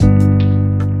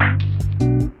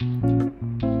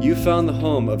you found the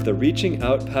home of the Reaching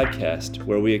Out podcast,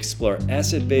 where we explore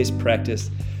asset-based practice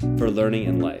for learning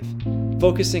in life.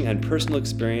 Focusing on personal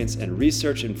experience and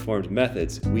research-informed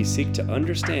methods, we seek to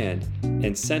understand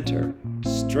and center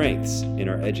strengths in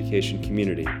our education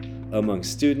community among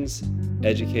students,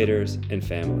 educators, and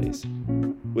families.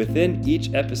 Within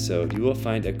each episode, you will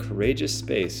find a courageous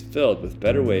space filled with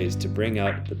better ways to bring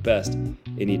out the best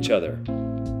in each other.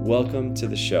 Welcome to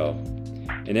the show.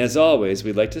 And as always,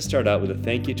 we'd like to start out with a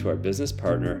thank you to our business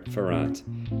partner, Ferrant,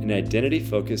 an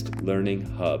identity-focused learning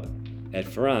hub. At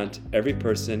Ferrant, every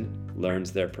person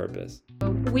learns their purpose.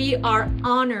 We are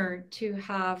honored to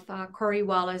have Corrie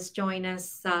Wallace join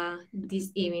us this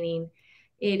evening.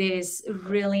 It is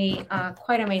really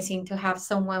quite amazing to have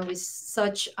someone with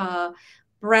such a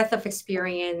breadth of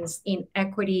experience in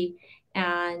equity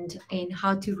and in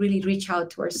how to really reach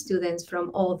out to our students from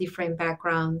all different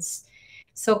backgrounds.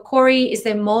 So Corrie is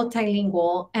a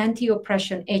multilingual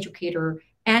anti-oppression educator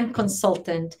and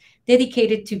consultant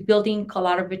dedicated to building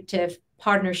collaborative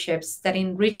partnerships that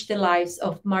enrich the lives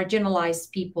of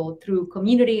marginalized people through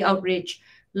community outreach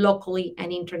locally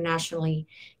and internationally.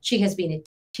 She has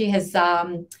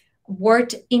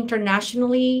worked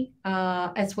internationally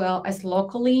as well as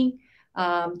locally.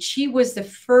 She was the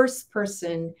first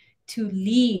person to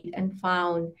lead and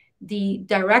found the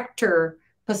director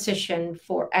position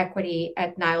for equity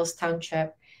at Niles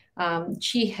Township.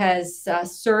 She has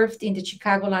served in the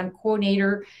Chicagoland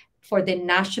coordinator for the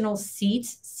National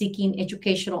Seats Seeking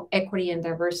Educational Equity and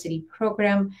Diversity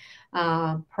Program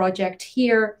project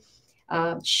here.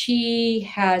 She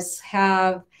has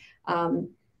had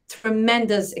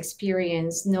tremendous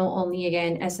experience, not only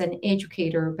again as an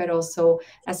educator, but also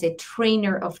as a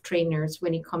trainer of trainers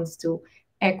when it comes to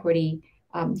equity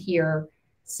here.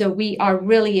 So we are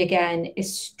really, again,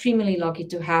 extremely lucky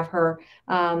to have her.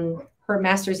 Her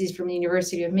master's is from the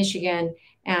University of Michigan,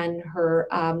 and her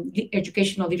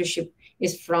educational leadership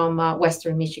is from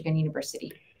Western Michigan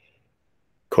University.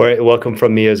 Corrie, welcome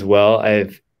from me as well.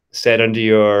 I've sat under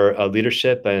your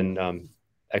leadership and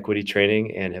equity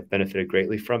training and have benefited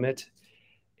greatly from it.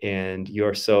 And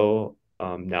you're so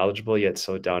knowledgeable, yet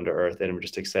so down to earth. And I'm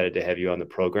just excited to have you on the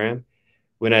program.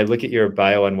 When I look at your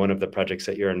bio on one of the projects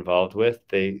that you're involved with,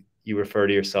 you refer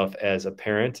to yourself as a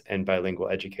parent and bilingual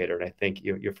educator. And I think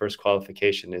your first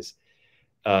qualification is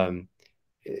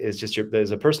just there's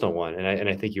a personal one. And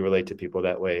I think you relate to people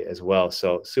that way as well.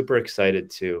 So super excited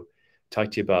to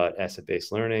talk to you about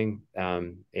asset-based learning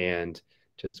and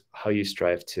just how you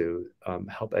strive to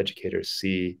help educators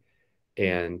see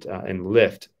and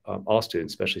lift all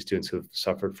students, especially students who have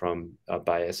suffered from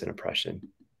bias and oppression.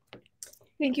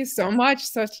 Thank you so much.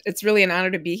 It's really an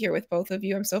honor to be here with both of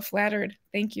you. I'm so flattered.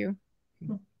 Thank you.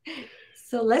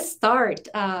 So let's start.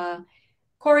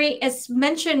 Corrie, as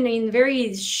mentioned in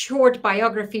very short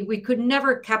biography, we could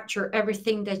never capture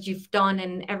everything that you've done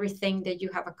and everything that you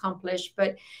have accomplished.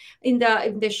 But in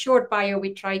the short bio,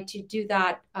 we tried to do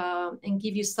that and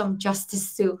give you some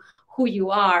justice to who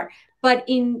you are. But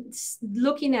in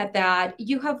looking at that,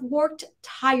 you have worked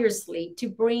tirelessly to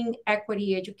bring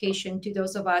equity education to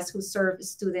those of us who serve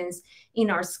students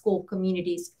in our school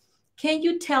communities. Can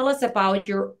you tell us about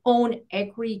your own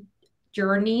equity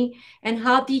journey and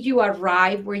how did you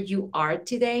arrive where you are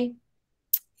today?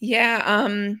 Yeah,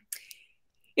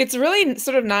 it's really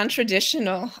sort of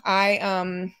non-traditional.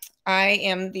 I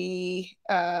am the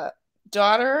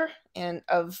daughter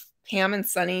of Pam and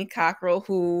Sonny Cockrell,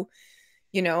 who,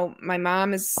 you know, my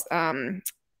mom is, I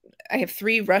have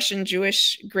 3 Russian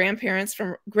Jewish great-grandparents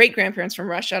from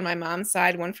Russia on my mom's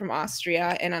side, one from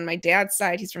Austria. And on my dad's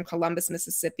side, he's from Columbus,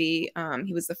 Mississippi.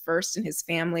 He was the first in his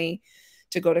family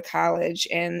to go to college.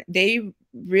 And they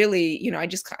really, you know,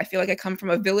 I feel like I come from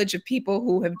a village of people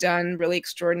who have done really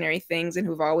extraordinary things and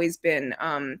who've always been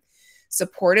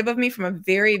supportive of me from a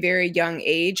very, very young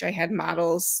age. I had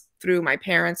models through my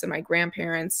parents and my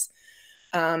grandparents.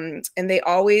 And they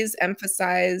always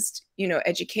emphasized, you know,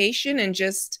 education and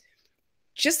just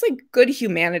like good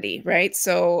humanity, right?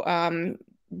 So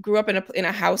grew up in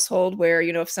a household where,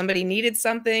 you know, if somebody needed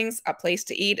something, a place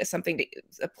to eat,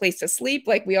 a place to sleep,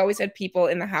 like we always had people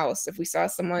in the house. If we saw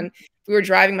someone, if we were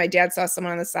driving, my dad saw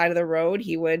someone on the side of the road,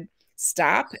 he would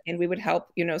stop and we would help,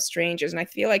 you know, strangers. And I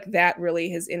feel like that really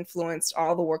has influenced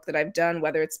all the work that I've done,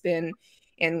 whether it's been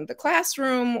in the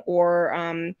classroom or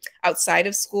outside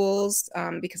of schools,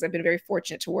 because I've been very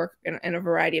fortunate to work in a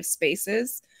variety of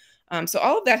spaces. So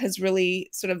all of that has really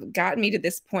sort of gotten me to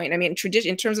this point. I mean,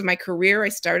 in terms of my career, I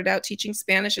started out teaching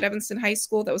Spanish at Evanston High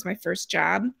School. That was my first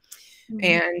job.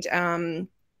 Mm-hmm. And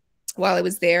while I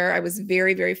was there, I was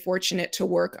very, very fortunate to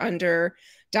work under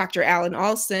Dr. Alan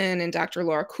Olson and Dr.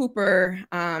 Laura Cooper,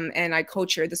 and I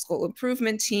co-chaired the school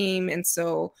improvement team. And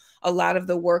so a lot of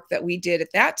the work that we did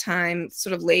at that time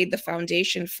sort of laid the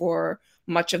foundation for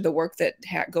much of the work that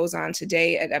goes on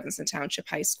today at Evanston Township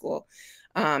High School.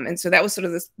 And so that was sort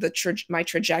of my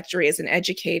trajectory as an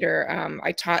educator.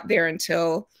 I taught there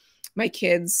until my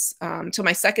kids, till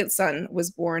my second son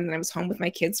was born, and I was home with my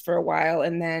kids for a while.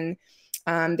 And then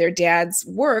their dad's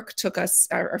work took us,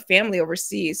 our family,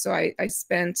 overseas. So I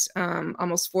spent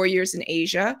almost 4 years in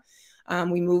Asia.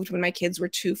 We moved when my kids were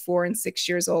 2, 4, and 6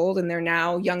 years old, and they're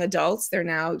now young adults. They're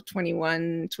now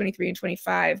 21, 23, and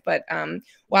 25. But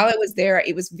while I was there,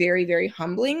 it was very, very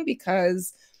humbling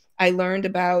because I learned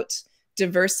about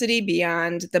diversity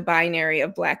beyond the binary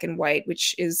of Black and white,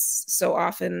 which is so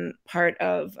often part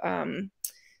of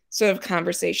sort of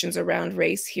conversations around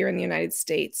race here in the United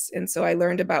States. And so I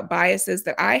learned about biases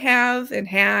that I have and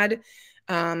had,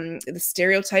 the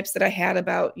stereotypes that I had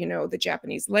about, the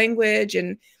Japanese language.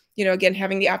 And, again,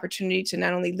 having the opportunity to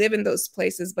not only live in those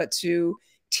places, but to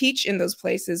teach in those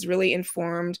places really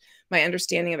informed my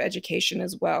understanding of education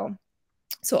as well.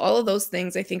 So all of those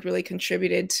things, I think, really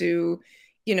contributed to,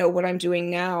 what I'm doing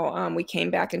now. We came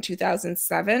back in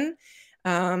 2007.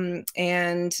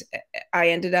 And I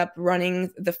ended up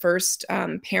running the first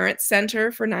parent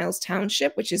center for Niles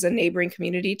Township, which is a neighboring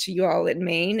community to you all in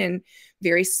Maine, and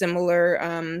very similar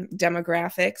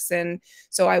demographics. And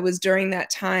so I was during that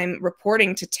time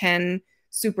reporting to 10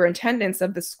 superintendents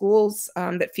of the schools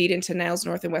that feed into Niles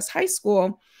North and West High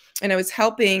School. And I was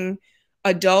helping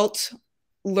adult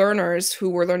learners who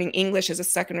were learning English as a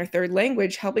second or third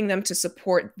language, helping them to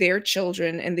support their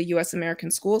children in the U.S.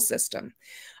 American school system.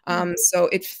 So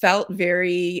it felt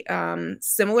very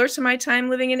similar to my time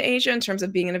living in Asia in terms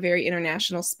of being in a very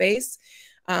international space,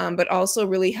 but also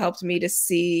really helped me to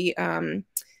see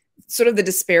sort of the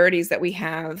disparities that we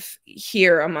have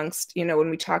here amongst, when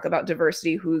we talk about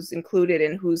diversity, who's included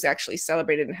and who's actually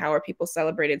celebrated and how are people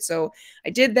celebrated. So I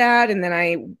did that. And then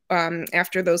I,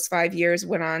 after those 5 years,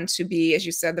 went on to be, as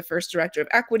you said, the first director of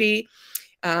equity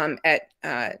at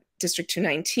District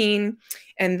 219.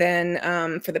 And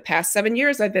then for the past 7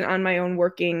 years, I've been on my own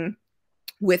working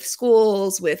with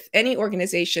schools, with any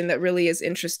organization that really is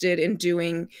interested in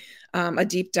doing a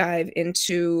deep dive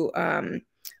into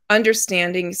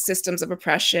understanding systems of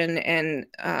oppression and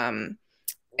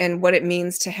what it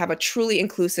means to have a truly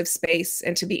inclusive space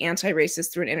and to be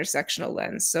anti-racist through an intersectional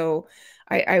lens. So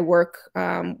I work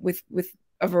with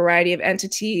a variety of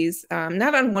entities,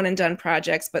 not on one and done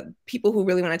projects, but people who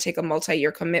really want to take a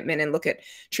multi-year commitment and look at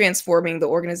transforming the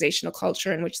organizational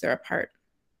culture in which they're a part.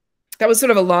 That was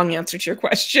sort of a long answer to your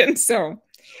question. So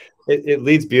it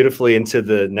leads beautifully into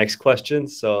the next question.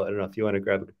 So I don't know if you want to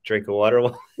grab a drink of water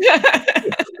while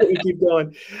we keep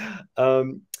going.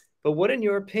 But what, in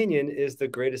your opinion, is the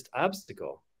greatest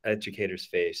obstacle educators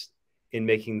face in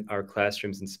making our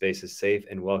classrooms and spaces safe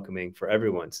and welcoming for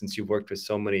everyone? Since you've worked with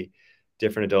so many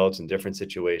different adults in different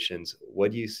situations,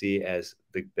 what do you see as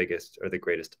the biggest or the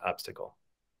greatest obstacle?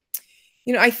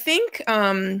 I think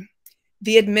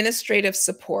the administrative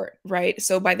support, right?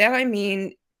 So by that, I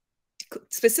mean,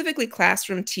 specifically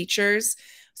classroom teachers.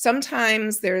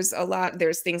 Sometimes there's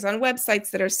things on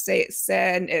websites that are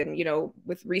said, and,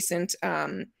 with recent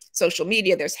social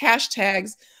media, there's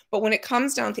hashtags. But when it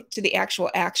comes down to the actual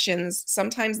actions,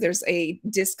 sometimes there's a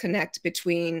disconnect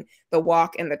between the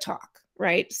walk and the talk,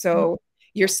 right? So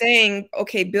you're saying,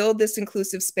 okay, build this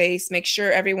inclusive space, make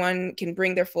sure everyone can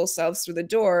bring their full selves through the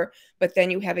door. But then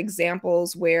you have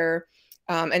examples where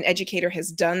an educator has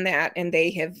done that and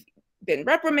they have been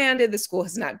reprimanded. The school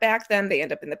has not backed them. They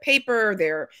end up in the paper.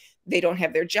 They don't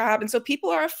have their job. And so people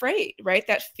are afraid, right?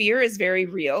 That fear is very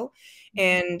real.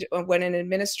 And when an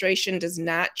administration does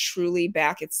not truly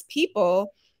back its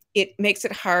people, it makes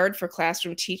it hard for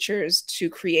classroom teachers to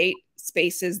create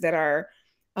spaces that are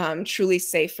truly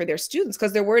safe for their students,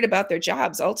 because they're worried about their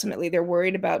jobs. Ultimately, they're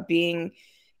worried about being,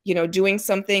 doing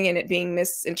something and it being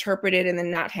misinterpreted and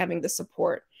then not having the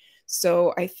support.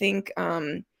 So I think,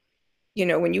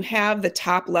 when you have the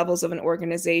top levels of an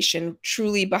organization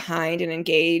truly behind and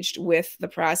engaged with the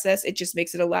process, it just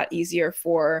makes it a lot easier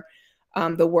for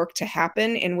the work to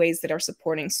happen in ways that are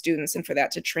supporting students, and for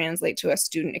that to translate to a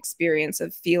student experience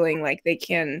of feeling like they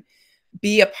can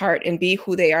be a part and be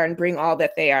who they are and bring all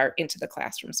that they are into the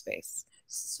classroom space.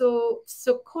 So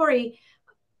Corrie,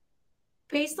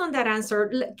 based on that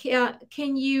answer,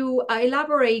 can you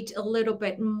elaborate a little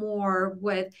bit more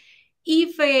with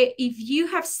if you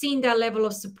have seen that level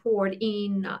of support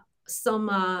in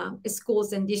some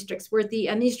schools and districts where the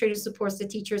administrator supports the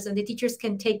teachers and the teachers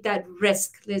can take that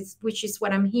risk, which is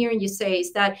what I'm hearing you say,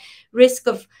 is that risk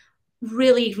of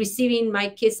really receiving my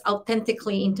kids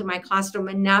authentically into my classroom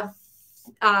and not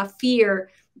fear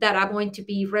that I'm going to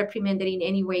be reprimanded in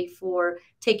any way for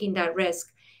taking that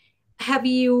risk. Have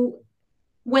you,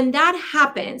 when that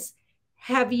happens,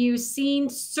 have you seen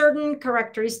certain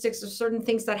characteristics or certain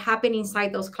things that happen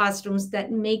inside those classrooms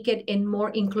that make it a more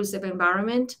inclusive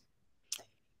environment?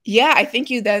 Yeah, I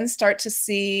think you then start to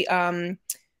see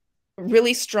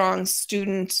really strong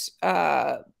student,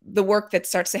 the work that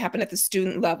starts to happen at the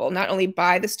student level, not only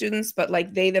by the students, but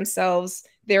like they themselves,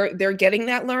 they're getting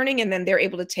that learning, and then they're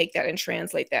able to take that and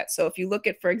translate that. So if you look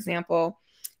at, for example,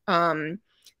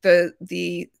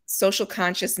 the social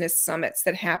consciousness summits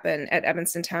that happen at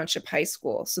Evanston Township High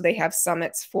School. So they have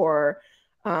summits for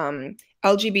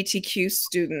LGBTQ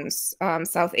students,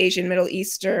 South Asian, Middle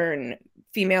Eastern,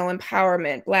 female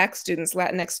empowerment, Black students,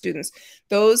 Latinx students.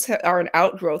 Those are an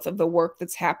outgrowth of the work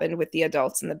that's happened with the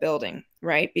adults in the building,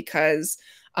 right? Because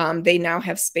they now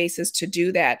have spaces to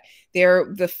do that.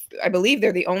 I believe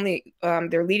they're the only,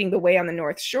 they're leading the way on the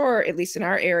North Shore, at least in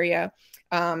our area.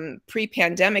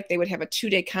 Pre-pandemic, they would have a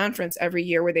 2-day conference every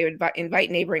year where they would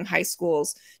invite neighboring high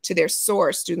schools to their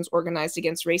SOAR, Students Organized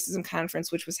Against Racism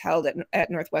Conference, which was held at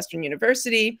Northwestern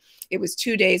University. It was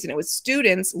 2 days, and it was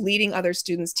students leading other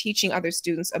students, teaching other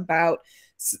students about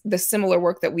the similar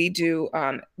work that we do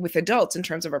with adults in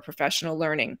terms of our professional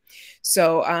learning.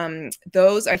 So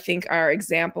those, I think, are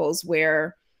examples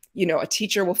where a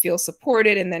teacher will feel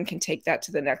supported and then can take that to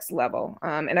the next level.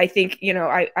 And I think,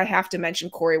 I have to mention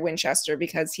Corey Winchester,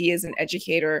 because he is an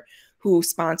educator who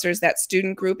sponsors that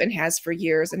student group and has for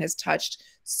years, and has touched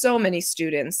so many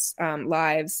students'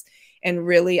 lives, and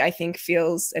really, I think,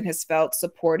 feels and has felt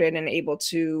supported and able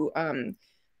to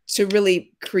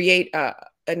really create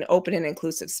an open and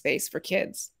inclusive space for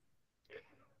kids.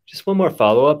 Just one more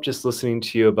follow-up, just listening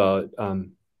to you about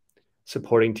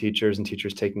supporting teachers and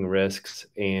teachers taking risks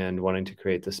and wanting to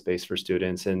create the space for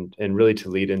students, and really to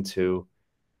lead into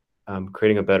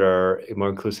creating a better, more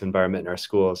inclusive environment in our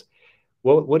schools.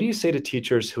 What do you say to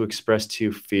teachers who express to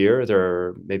you fear?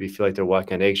 They're maybe feel like they're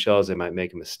walking on eggshells. They might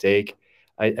make a mistake.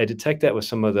 I detect that with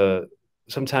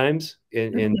sometimes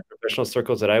in the professional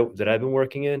circles that I've been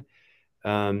working in.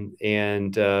 I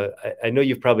know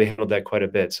you've probably handled that quite a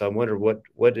bit. So I'm wondering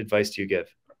what advice do you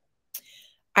give?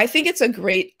 I think it's a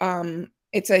great,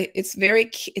 it's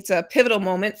a pivotal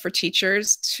moment for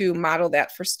teachers to model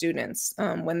that for students.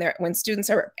 When students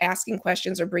are asking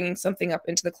questions or bringing something up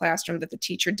into the classroom that the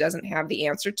teacher doesn't have the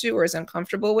answer to or is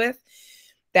uncomfortable with,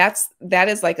 that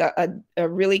is like a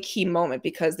really key moment,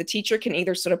 because the teacher can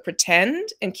either sort of pretend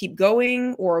and keep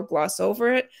going or gloss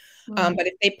over it. But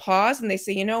if they pause and they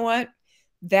say, you know what,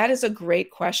 that is a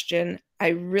great question. I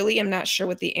really am not sure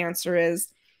what the answer is.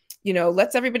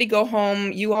 Let's everybody go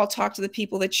home. You all talk to the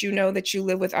people that you know, that you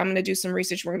live with. I'm going to do some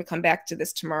research. We're going to come back to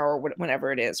this tomorrow or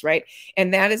whenever it is, right?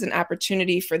 And that is an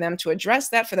opportunity for them to address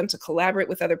that, for them to collaborate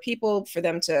with other people, for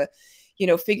them to,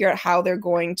 figure out how they're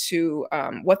going to,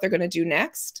 what they're going to do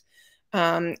next.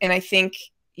 And I think,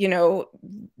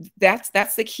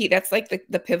 that's the key. That's like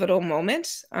the pivotal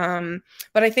moment.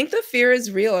 But I think the fear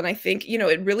is real. And I think,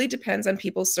 it really depends on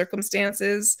people's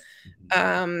circumstances.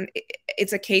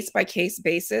 It's a case by case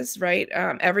basis, right?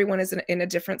 Everyone is in a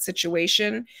different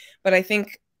situation, but I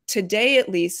think today, at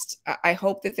least, I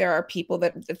hope that there are people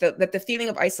that the feeling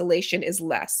of isolation is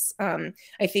less.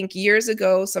 I think years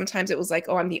ago, sometimes it was like,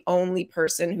 oh, I'm the only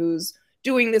person who's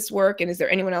doing this work. And is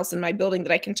there anyone else in my building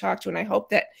that I can talk to? And I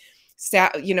hope that,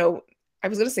 I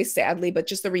was going to say sadly, but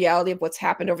just the reality of what's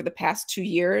happened over the past 2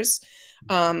 years,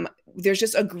 there's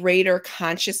just a greater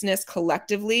consciousness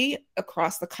collectively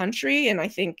across the country. And I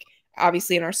think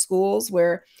obviously in our schools,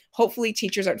 where hopefully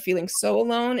teachers aren't feeling so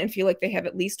alone and feel like they have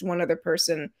at least one other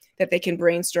person that they can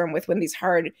brainstorm with when these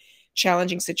hard,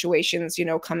 challenging situations,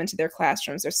 come into their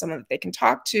classrooms. There's someone that they can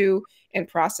talk to and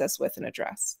process with and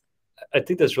address. I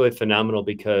think that's really phenomenal,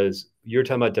 because you're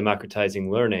talking about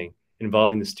democratizing learning,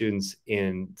 involving the students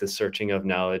in the searching of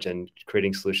knowledge and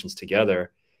creating solutions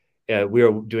together. We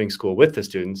are doing school with the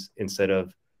students instead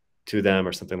of to them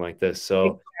or something like this.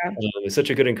 So it's such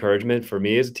a good encouragement for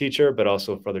me as a teacher, but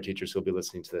also for other teachers who'll be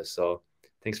listening to this. So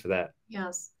thanks for that.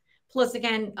 Yes. Plus,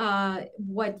 again,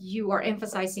 what you are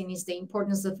emphasizing is the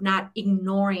importance of not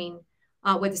ignoring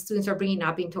what the students are bringing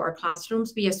up into our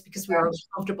classrooms, because we are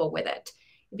comfortable with it.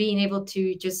 Being able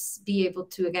to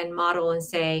again, model and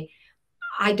say,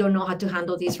 I don't know how to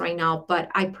handle this right now, but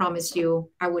I promise you,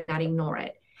 I would not ignore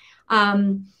it.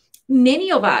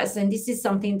 Many of us, and this is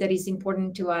something that is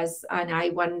important to us, and I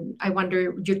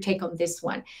wonder your take on this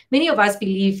one. Many of us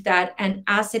believe that an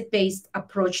asset-based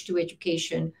approach to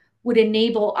education would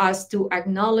enable us to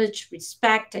acknowledge,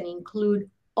 respect, and include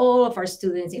all of our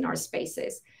students in our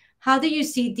spaces. How do you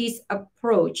see this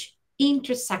approach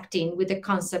intersecting with the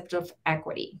concept of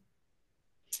equity?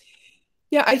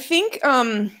 Yeah, I think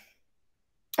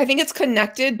it's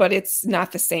connected, but it's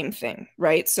not the same thing,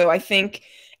 right? So I think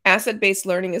asset-based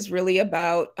learning is really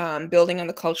about building on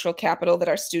the cultural capital that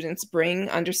our students bring,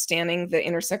 understanding the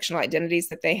intersectional identities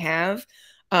that they have,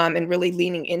 and really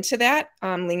leaning into that,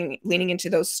 leaning into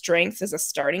those strengths as a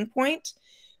starting point.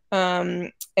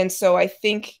 And so I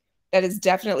think that is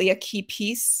definitely a key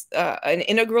piece, an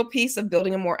integral piece of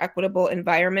building a more equitable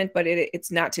environment, but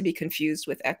it's not to be confused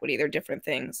with equity. They're different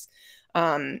things.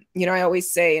 I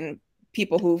always say, and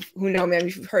people who know me,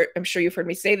 I'm sure you've heard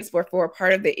me say this before,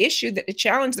 part of the issue, that the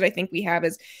challenge that I think we have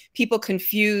is people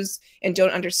confuse and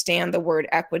don't understand the word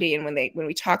equity. And when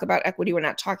we talk about equity, we're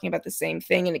not talking about the same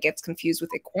thing, and it gets confused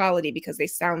with equality because they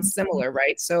sound similar,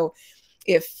 right? So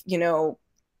if,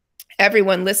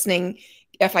 everyone listening,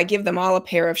 if I give them all a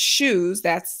pair of shoes,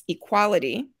 that's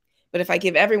equality. But if I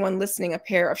give everyone listening a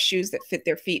pair of shoes that fit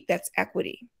their feet, that's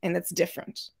equity. And that's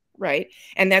different, right?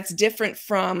 And that's different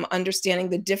from understanding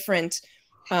the different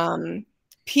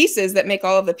pieces that make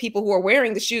all of the people who are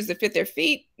wearing the shoes that fit their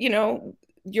feet,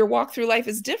 your walk through life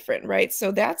is different, right?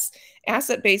 So that's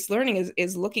asset-based learning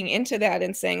is looking into that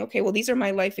and saying, okay, well, these are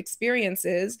my life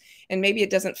experiences, and maybe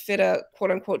it doesn't fit a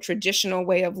quote unquote traditional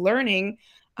way of learning.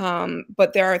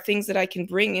 But there are things that I can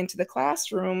bring into the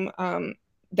classroom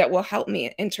that will help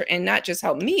me and not just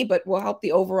help me, but will help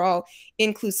the overall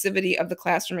inclusivity of the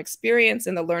classroom experience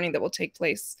and the learning that will take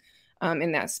place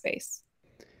in that space.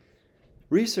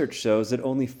 Research shows that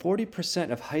only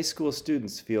 40% of high school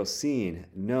students feel seen,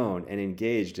 known, and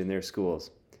engaged in their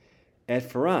schools. At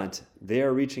Ferrant, they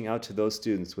are reaching out to those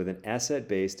students with an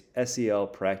asset-based SEL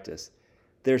practice.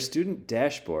 Their student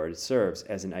dashboard serves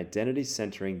as an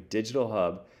identity-centering digital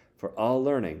hub for all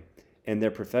learning, and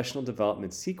their professional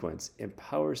development sequence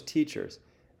empowers teachers,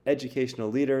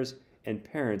 educational leaders, and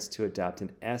parents to adopt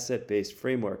an asset-based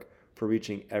framework for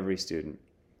reaching every student.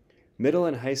 Middle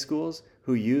and high schools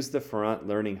who use the Ferrant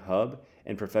Learning Hub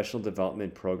and professional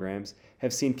development programs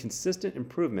have seen consistent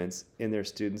improvements in their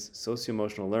students'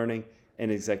 socio-emotional learning and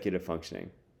executive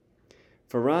functioning.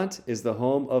 Ferrant is the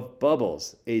home of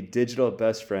Bubbles, a digital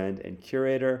best friend and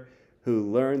curator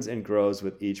who learns and grows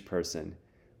with each person.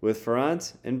 With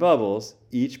Ferrant and Bubbles,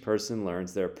 each person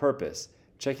learns their purpose.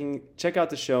 Check out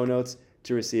the show notes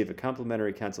to receive a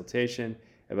complimentary consultation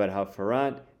about how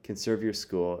Ferrant can serve your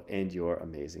school and your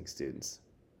amazing students.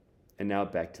 And now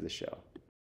back to the show.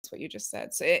 That's what you just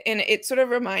said. So, and it sort of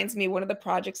reminds me, one of the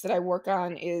projects that I work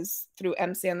on is through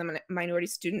MSAN, the Minority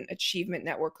Student Achievement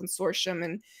Network Consortium.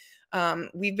 And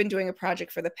we've been doing a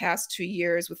project for the past 2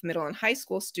 years with middle and high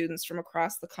school students from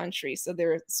across the country. So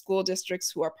there are school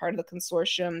districts who are part of the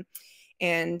consortium,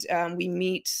 and we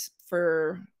meet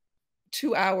for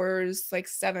 2 hours, like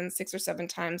 6 or 7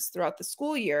 times throughout the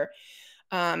school year.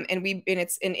 And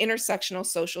it's an intersectional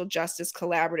social justice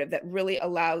collaborative that really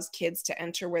allows kids to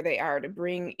enter where they are, to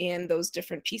bring in those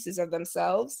different pieces of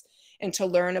themselves and to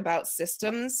learn about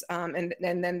systems. And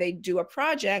then they do a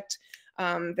project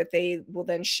that they will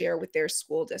then share with their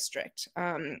school district.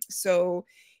 So,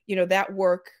 that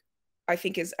work I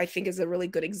think is a really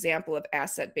good example of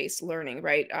asset-based learning,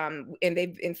 right?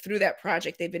 And through that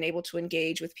project, they've been able to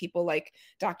engage with people like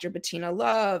Dr. Bettina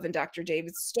Love and Dr.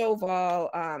 David Stovall,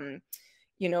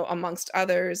 amongst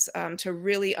others, to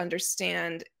really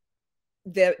understand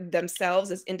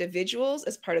themselves as individuals,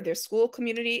 as part of their school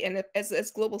community, and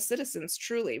as global citizens,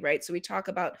 truly, right? So we talk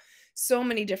about so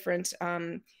many different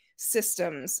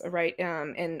systems, right,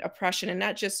 and oppression, and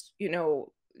not just,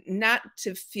 not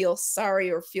to feel sorry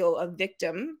or feel a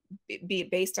victim be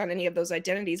based on any of those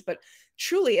identities, but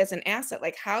truly as an asset.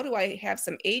 Like, how do I have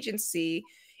some agency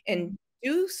and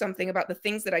do something about the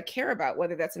things that I care about,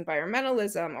 whether that's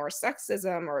environmentalism or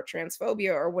sexism or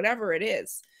transphobia or whatever it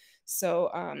is. So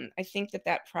I think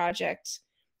that project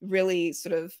really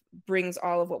sort of brings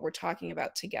all of what we're talking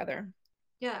about together.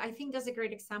 Yeah, I think that's a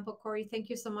great example, Corrie. Thank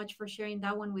you so much for sharing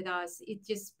that one with us. It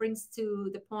just brings to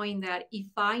the point that if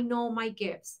I know my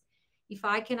gifts, if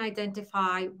I can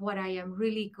identify what I am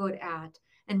really good at,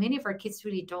 and many of our kids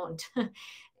really don't.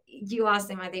 You ask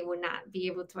them and they will not be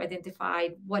able to identify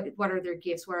what are their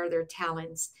gifts, what are their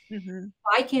talents. Mm-hmm. If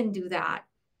I can do that,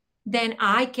 then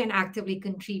I can actively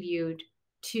contribute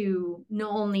to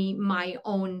not only my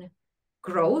own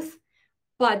growth,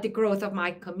 but the growth of my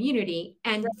community.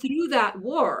 And through that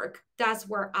work, that's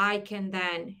where I can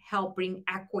then help bring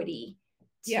equity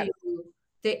to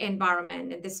the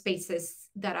environment and the spaces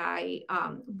that I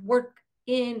work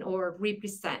in or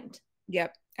represent.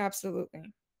 Yep,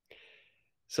 absolutely.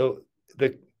 So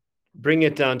the bring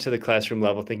it down to the classroom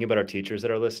level, thinking about our teachers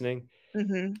that are listening.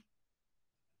 Mm-hmm.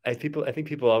 I think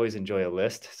people always enjoy a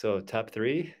list. So top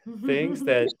 3 things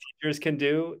that teachers can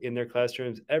do in their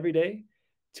classrooms every day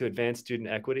to advance student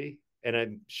equity. And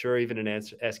I'm sure even in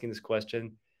asking this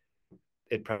question,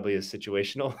 it probably is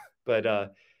situational. But do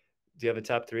you have a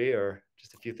top 3 or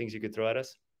just a few things you could throw at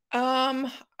us?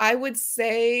 I would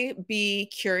say be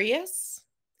curious,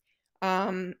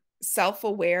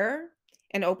 self-aware,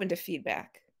 and open to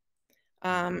feedback.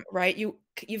 Right?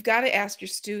 You've got to ask your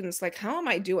students, like, how am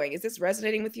I doing? Is this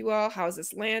resonating with you all? How is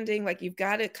this landing? Like, you've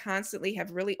got to constantly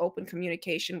have really open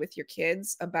communication with your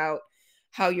kids about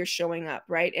how you're showing up,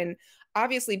 right? And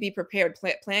obviously be prepared,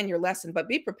 plan your lesson, but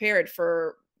be prepared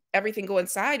for everything going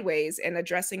sideways and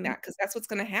addressing that, because that's what's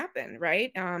going to happen,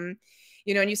 right? And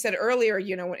you said earlier,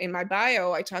 in my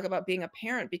bio, I talk about being a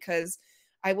parent, because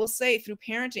I will say through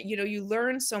parenting, you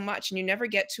learn so much, and you never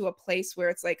get to a place where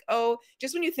it's like, oh,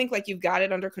 just when you think like you've got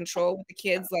it under control with the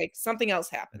kids, like something else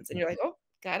happens and you're like, oh,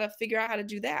 gotta figure out how to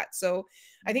do that. So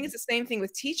I think it's the same thing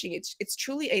with teaching. It's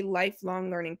truly a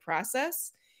lifelong learning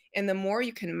process. And the more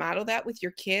you can model that with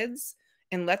your kids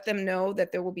and let them know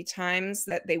that there will be times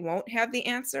that they won't have the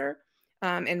answer,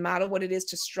 and model what it is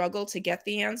to struggle to get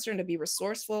the answer and to be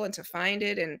resourceful and to find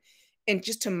it, and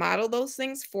just to model those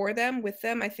things for them, with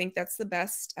them, I think that's the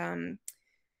best.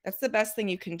 That's the best thing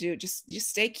you can do. Just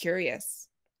stay curious.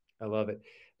 I love it.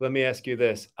 Let me ask you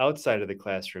this. Outside of the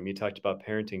classroom, you talked about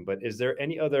parenting, but is there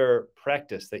any other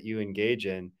practice that you engage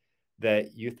in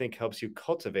that you think helps you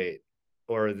cultivate,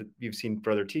 or that you've seen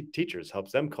for other teachers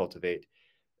helps them cultivate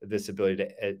this ability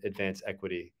to advance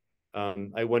equity?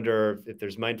 I wonder if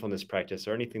there's mindfulness practice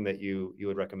or anything that you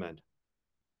would recommend.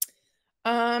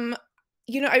 Um,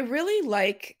 I really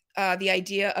like the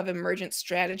idea of emergent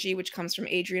strategy, which comes from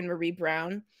Adrienne Marie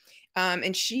Brown.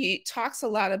 And she talks a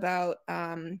lot about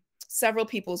several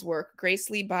people's work, Grace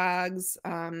Lee Boggs,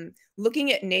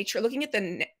 looking at nature, looking at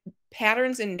the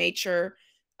patterns in nature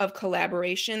of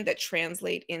collaboration that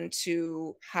translate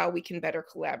into how we can better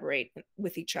collaborate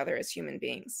with each other as human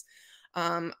beings.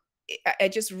 I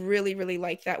just really, really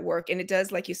like that work. And it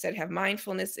does, like you said, have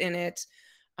mindfulness in it,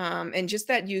 and just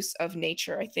that use of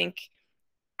nature. I think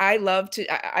I love to,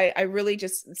 I really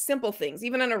just simple things,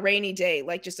 even on a rainy day,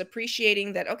 like just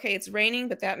appreciating that, okay, it's raining,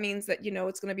 but that means that,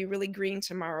 it's going to be really green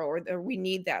tomorrow, or we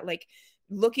need that. Like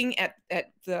looking at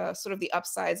the sort of the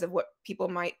upsides of what people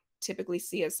might typically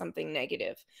see as something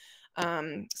negative.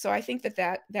 So I think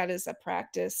that is a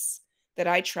practice that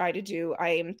I try to do.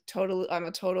 I'm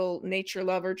a total nature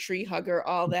lover, tree hugger,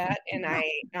 all that. And I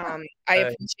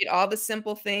appreciate all the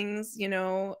simple things,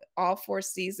 all 4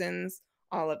 seasons,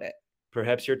 all of it.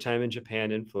 Perhaps your time in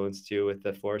Japan influenced you with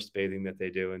the forest bathing that they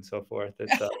do and so forth.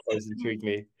 It's always intrigued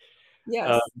me.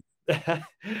 Yes.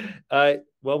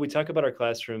 Well, we talk about our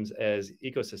classrooms as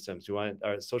ecosystems. We want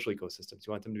our social ecosystems.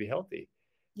 We want them to be healthy.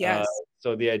 Yes.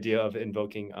 So the idea of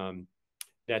invoking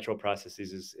natural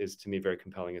processes is to me very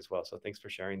compelling as well. So thanks for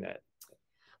sharing that.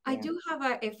 I do have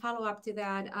a follow-up to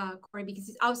that, Corey, because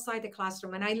it's outside the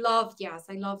classroom. And I love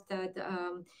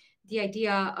the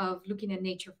idea of looking at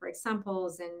nature for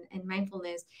examples and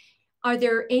mindfulness. Are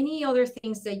there any other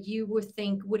things that you would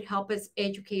think would help us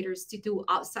educators to do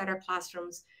outside our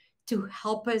classrooms to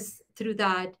help us through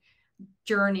that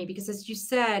journey? Because as you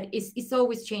said, it's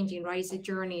always changing, right? It's a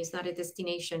journey, it's not a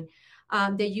destination,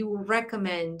 that you will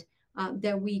recommend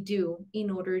that we do in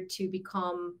order to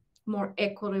become more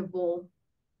equitable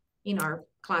in our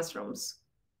classrooms?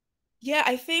 Yeah,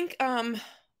 I think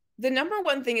the number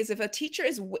one thing is, if a teacher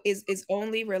is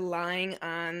only relying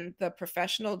on the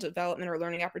professional development or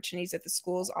learning opportunities that the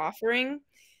school's offering,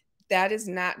 that is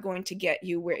not going to get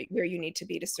you where you need to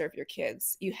be to serve your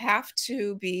kids. You have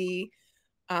to be,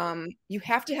 you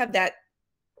have to have that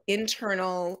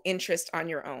internal interest on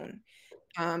your own.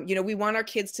 We want our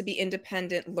kids to be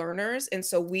independent learners, and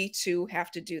so we too have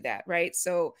to do that, right?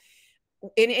 So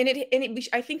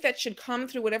I think that should come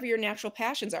through whatever your natural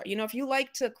passions are. If you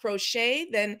like to crochet,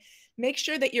 then make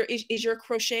sure that is your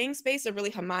crocheting space a really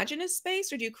homogenous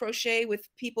space, or do you crochet with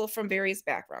people from various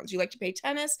backgrounds? You like to play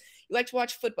tennis, you like to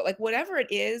watch football, like whatever it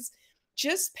is,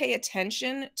 just pay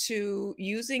attention to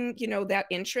using, that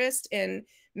interest, and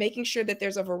making sure that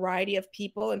there's a variety of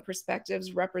people and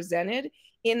perspectives represented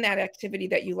in that activity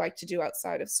that you like to do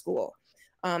outside of school.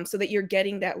 So that you're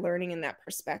getting that learning and that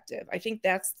perspective. I think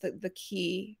that's the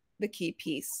key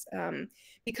piece.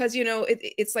 Because,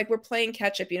 it's like we're playing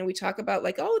catch up. We talk about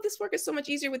like, oh, this work is so much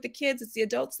easier with the kids. It's the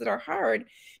adults that are hard,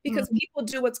 because people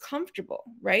do what's comfortable,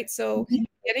 right? So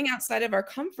getting outside of our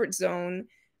comfort zone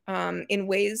in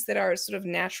ways that are sort of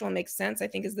natural and make sense, I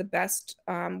think is the best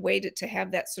way to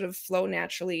have that sort of flow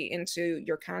naturally into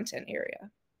your content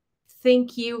area.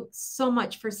 Thank you so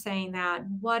much for saying that.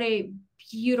 What a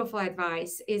beautiful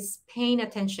advice. Is paying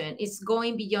attention. It's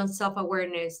going beyond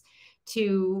self-awareness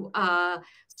to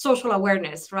social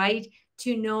awareness, right?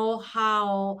 To know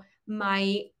how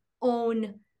my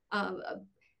own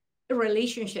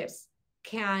relationships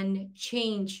can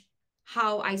change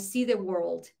how I see the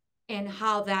world, and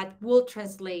how that will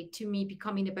translate to me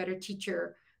becoming a better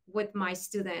teacher with my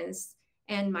students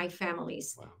and my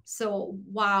families. Wow. So,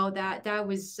 wow, that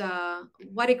was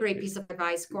what a great piece of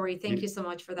advice, Corrie. Thank you so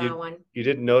much for that one. You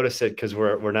didn't notice it because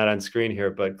we're not on screen here,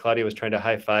 but Claudia was trying to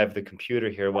high five the computer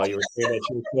here while you were saying that.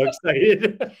 She was so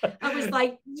excited. I was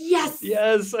like, yes,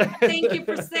 yes. Thank you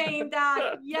for saying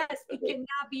that. Yes, it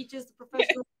cannot be just a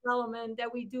professional development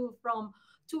that we do from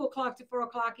 2 o'clock to 4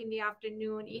 o'clock in the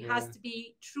afternoon. It has to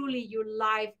be truly your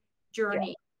life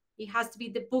journey. It has to be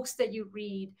the books that you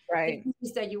read, Right. the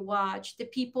movies that you watch, the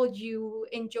people you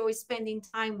enjoy spending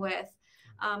time with,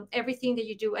 everything that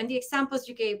you do. And the examples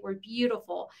you gave were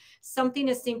beautiful. Something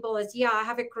as simple as, I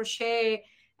have a crochet,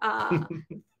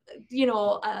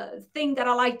 thing that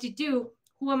I like to do.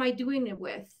 Who am I doing it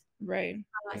with? Right.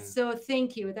 So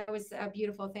thank you. That was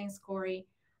beautiful. Thanks, Corrie.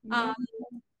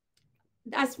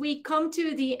 As we come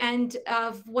to the end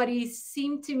of what is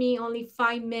seemed to me only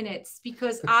 5 minutes,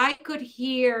 because I could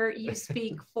hear you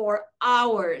speak for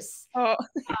hours. Oh.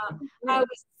 I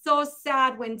was so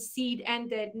sad when Seed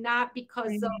ended, not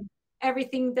because of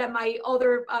everything that my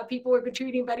other people were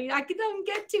contributing, but I couldn't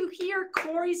get to hear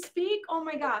Corrie speak. Oh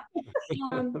my God.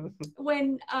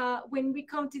 When we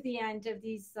come to the end of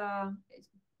this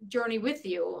journey with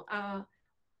you,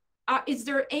 is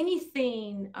there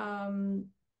anything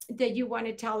that you want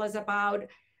to tell us about?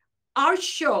 Our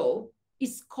show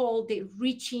is called the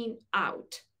Reaching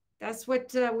Out. That's what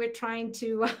we're trying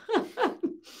to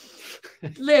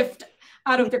lift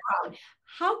out of the crowd.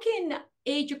 How can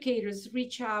educators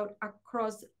reach out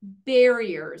across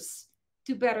barriers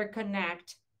to better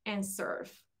connect and serve?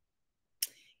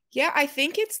 Yeah, I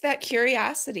think it's that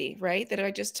curiosity, right, that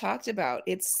I just talked about.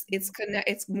 It's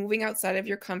moving outside of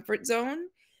your comfort zone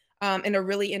in a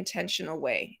really intentional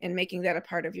way and making that a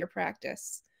part of your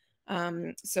practice.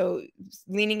 So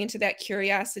leaning into that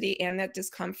curiosity and that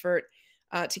discomfort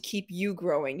to keep you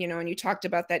growing, and you talked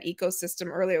about that ecosystem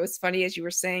earlier. It was funny as you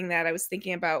were saying that. I was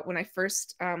thinking about when I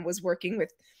first was working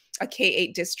with a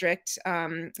K-8 district,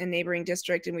 a neighboring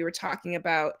district, and we were talking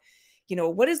about,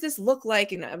 what does this look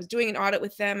like? And I was doing an audit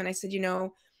with them, and I said,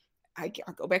 I'll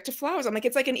go back to flowers. I'm like,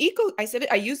 it's like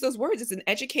I use those words. It's an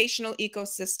educational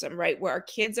ecosystem, right? Where our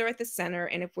kids are at the center.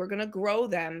 And if we're going to grow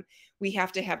them, we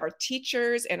have to have our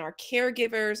teachers and our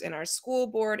caregivers and our school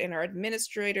board and our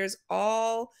administrators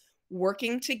all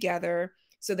working together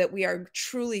so that we are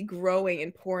truly growing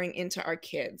and pouring into our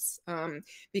kids.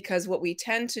 Because what we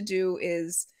tend to do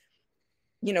is,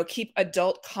 keep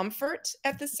adult comfort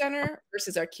at the center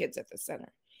versus our kids at the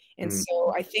center. And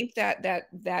so I think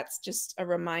that's just a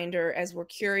reminder, as we're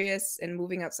curious and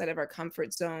moving outside of our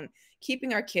comfort zone,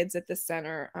 keeping our kids at the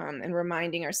center, and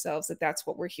reminding ourselves that that's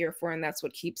what we're here for, and that's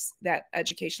what keeps that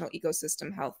educational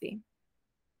ecosystem healthy.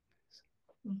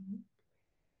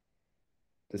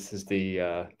 This is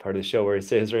the part of the show where you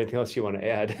say, is there anything else you want to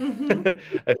add?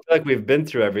 I feel like we've been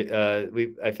through I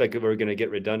feel like we're going to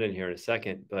get redundant here in a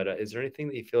second, but is there anything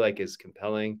that you feel like is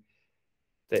compelling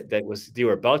that was you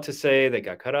were about to say that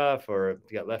got cut off or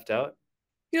got left out?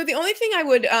 The only thing I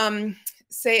would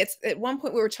say, it's at one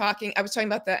point I was talking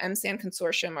about the MSAN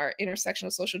Consortium, our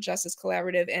Intersectional Social Justice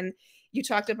Collaborative, and you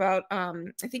talked about, I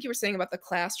think you were saying about the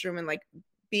classroom and like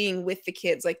being with the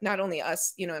kids, like not only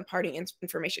us, imparting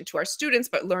information to our students,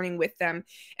 but learning with them.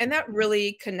 And that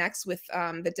really connects with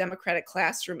the Democratic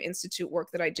Classroom Institute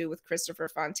work that I do with Christopher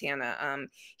Fontana.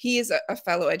 He is a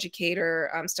fellow educator,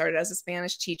 started as a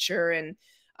Spanish teacher, and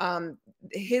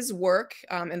his work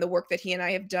and the work that he and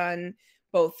I have done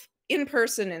both in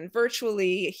person and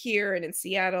virtually here and in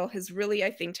Seattle has really,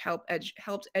 I think,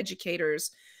 helped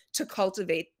educators to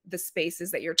cultivate the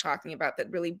spaces that you're talking about that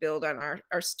really build on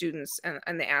our students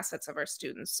and the assets of our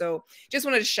students. So just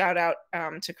wanted to shout out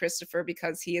to Christopher,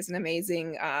 because he is an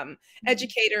amazing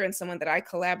educator and someone that I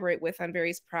collaborate with on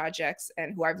various projects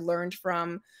and who I've learned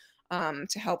from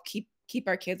to help keep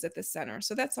our kids at the center.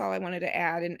 So that's all I wanted to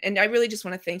add. And I really just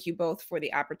want to thank you both for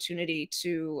the opportunity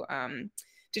to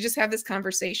just have this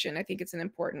conversation. I think it's an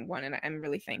important one, and I'm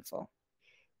really thankful.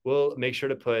 We'll make sure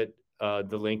to put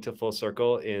the link to Full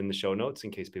Circle in the show notes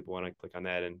in case people want to click on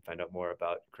that and find out more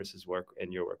about Chris's work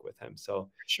and your work with him. So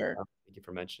sure. Thank you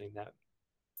for mentioning that.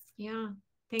 Yeah.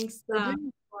 Thanks,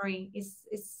 Corrie.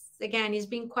 It's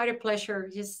been quite a pleasure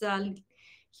just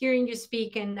hearing you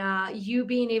speak, and you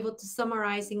being able to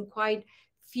summarize in quite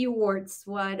few words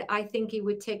what I think it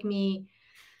would take me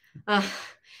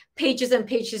pages and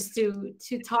pages to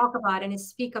talk about and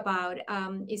speak about.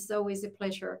 Is always a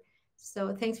pleasure.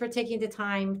 So thanks for taking the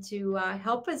time to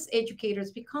help us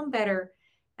educators become better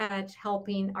at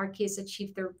helping our kids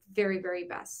achieve their very, very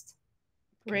best.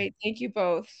 Great. Thank you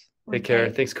both. Take care.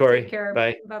 Thanks, Corrie. Take care.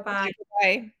 Bye. Bye-bye.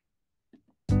 Bye.